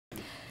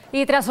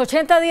Y tras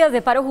 80 días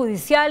de paro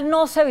judicial,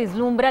 no se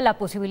vislumbra la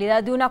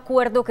posibilidad de un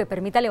acuerdo que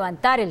permita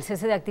levantar el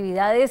cese de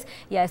actividades,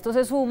 y a esto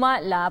se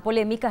suma la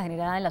polémica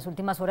generada en las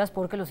últimas horas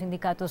porque los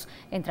sindicatos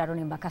entraron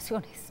en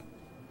vacaciones.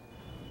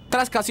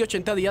 Tras casi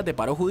 80 días de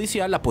paro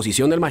judicial, la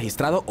posición del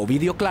magistrado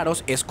Ovidio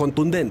Claros es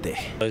contundente.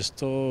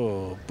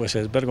 Esto pues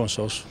es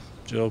vergonzoso.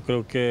 Yo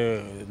creo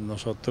que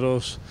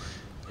nosotros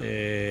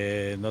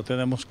no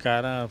tenemos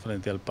cara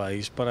frente al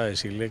país para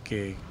decirle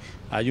que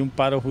hay un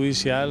paro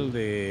judicial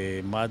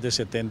de más de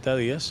 70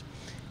 días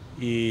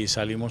y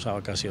salimos a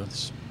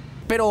vacaciones.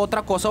 Pero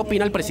otra cosa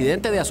opina el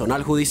presidente de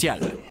Azonal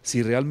Judicial.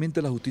 Si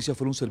realmente la justicia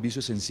fuera un servicio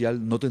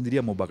esencial, no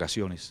tendríamos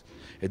vacaciones.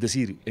 Es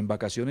decir, en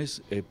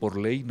vacaciones por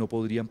ley no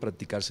podrían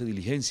practicarse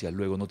diligencias,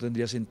 luego no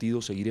tendría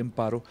sentido seguir en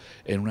paro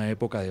en una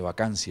época de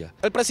vacancia.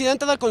 El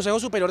presidente del Consejo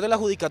Superior de la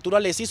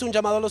Judicatura les hizo un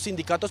llamado a los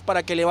sindicatos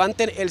para que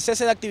levanten el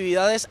cese de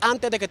actividades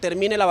antes de que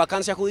termine la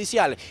vacancia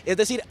judicial, es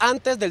decir,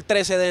 antes del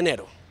 13 de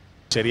enero.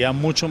 Sería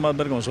mucho más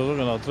vergonzoso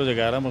que nosotros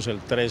llegáramos el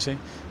 13,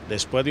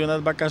 después de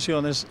unas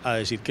vacaciones, a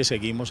decir que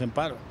seguimos en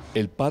paro.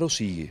 El paro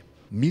sigue.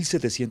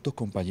 1.700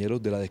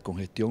 compañeros de la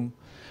descongestión,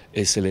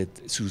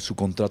 su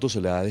contrato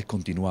se le ha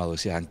descontinuado,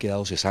 han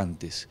quedado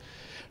cesantes.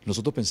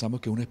 Nosotros pensamos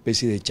que es una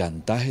especie de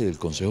chantaje del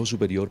Consejo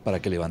Superior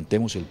para que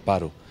levantemos el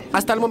paro.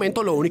 Hasta el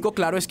momento lo único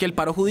claro es que el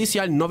paro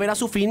judicial no verá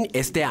su fin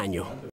este año.